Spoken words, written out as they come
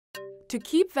To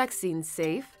keep vaccines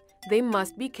safe, they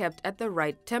must be kept at the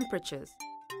right temperatures.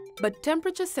 But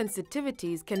temperature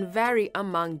sensitivities can vary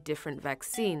among different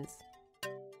vaccines.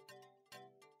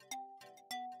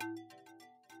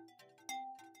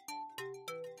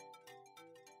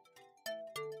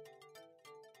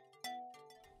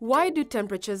 Why do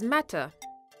temperatures matter?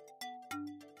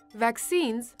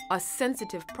 Vaccines are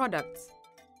sensitive products.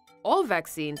 All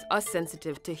vaccines are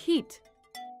sensitive to heat.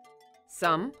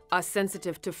 Some are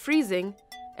sensitive to freezing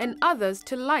and others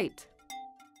to light.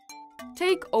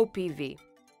 Take OPV,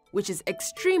 which is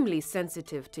extremely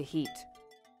sensitive to heat.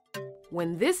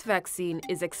 When this vaccine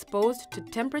is exposed to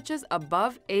temperatures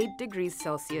above 8 degrees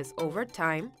Celsius over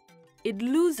time, it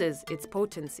loses its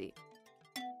potency.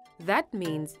 That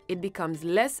means it becomes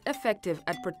less effective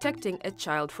at protecting a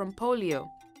child from polio.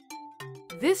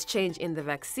 This change in the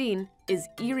vaccine is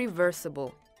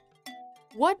irreversible.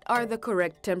 What are the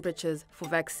correct temperatures for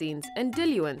vaccines and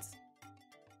diluents?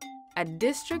 At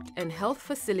district and health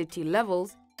facility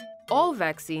levels, all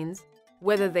vaccines,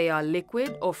 whether they are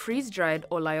liquid or freeze-dried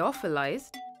or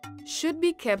lyophilized, should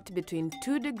be kept between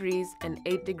 2 degrees and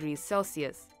 8 degrees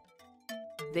Celsius.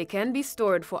 They can be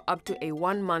stored for up to a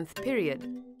 1-month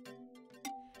period.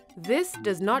 This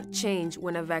does not change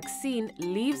when a vaccine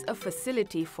leaves a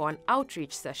facility for an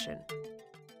outreach session.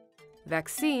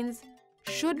 Vaccines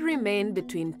should remain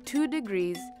between 2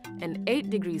 degrees and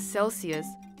 8 degrees Celsius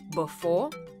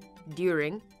before,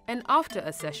 during, and after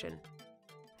a session.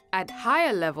 At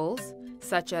higher levels,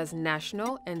 such as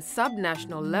national and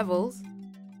subnational levels,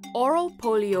 oral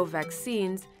polio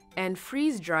vaccines and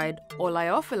freeze-dried or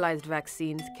lyophilized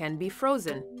vaccines can be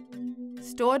frozen,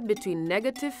 stored between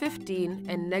 -15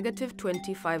 and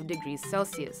 -25 degrees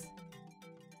Celsius.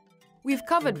 We've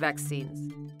covered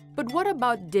vaccines, but what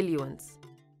about diluents?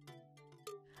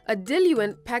 A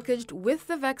diluent packaged with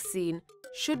the vaccine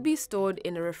should be stored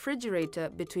in a refrigerator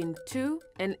between 2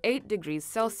 and 8 degrees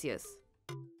Celsius.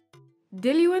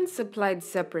 Diluents supplied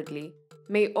separately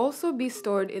may also be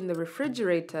stored in the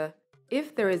refrigerator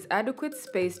if there is adequate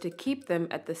space to keep them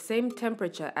at the same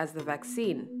temperature as the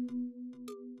vaccine.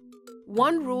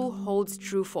 One rule holds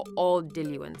true for all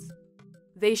diluents.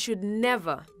 They should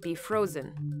never be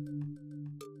frozen.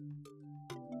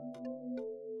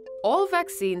 All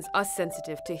vaccines are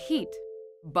sensitive to heat,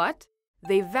 but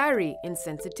they vary in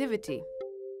sensitivity.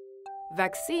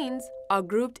 Vaccines are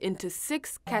grouped into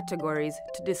 6 categories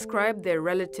to describe their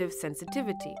relative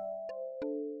sensitivity.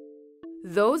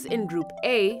 Those in Group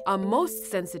A are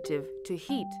most sensitive to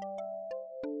heat.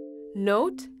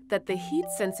 Note that the heat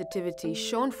sensitivity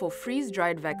shown for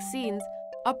freeze-dried vaccines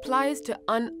applies to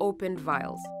unopened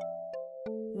vials.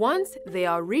 Once they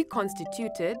are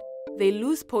reconstituted, they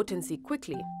lose potency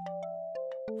quickly.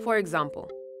 For example,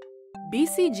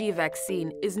 BCG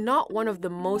vaccine is not one of the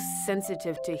most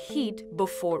sensitive to heat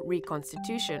before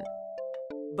reconstitution.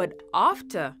 But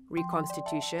after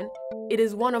reconstitution, it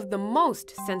is one of the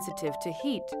most sensitive to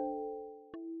heat.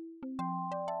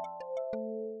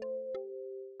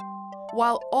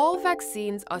 While all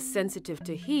vaccines are sensitive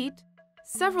to heat,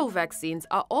 several vaccines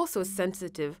are also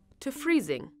sensitive to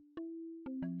freezing.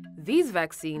 These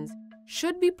vaccines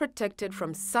should be protected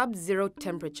from sub-zero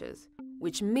temperatures,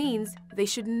 which means they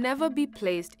should never be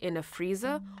placed in a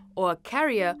freezer or a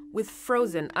carrier with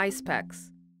frozen ice packs.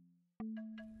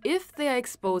 If they are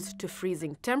exposed to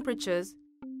freezing temperatures,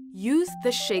 use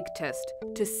the shake test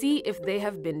to see if they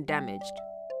have been damaged.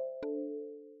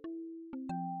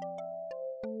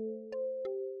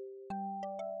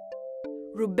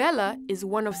 Rubella is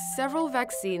one of several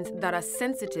vaccines that are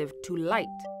sensitive to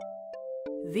light.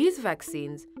 These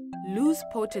vaccines lose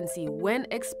potency when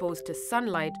exposed to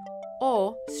sunlight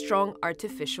or strong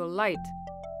artificial light.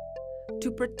 To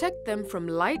protect them from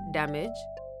light damage,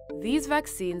 these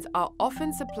vaccines are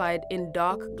often supplied in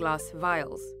dark glass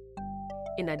vials.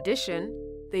 In addition,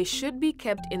 they should be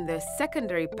kept in their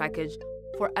secondary package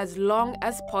for as long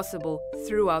as possible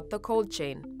throughout the cold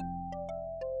chain.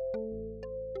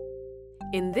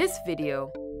 In this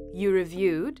video, you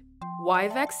reviewed why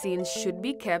vaccines should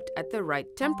be kept at the right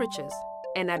temperatures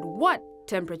and at what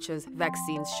temperatures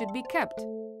vaccines should be kept.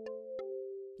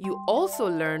 You also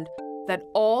learned that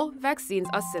all vaccines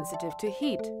are sensitive to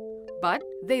heat, but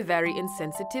they vary in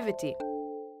sensitivity.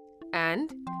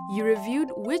 And you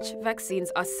reviewed which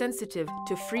vaccines are sensitive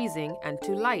to freezing and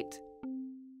to light.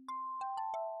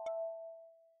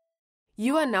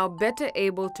 You are now better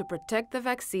able to protect the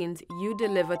vaccines you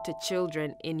deliver to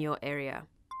children in your area.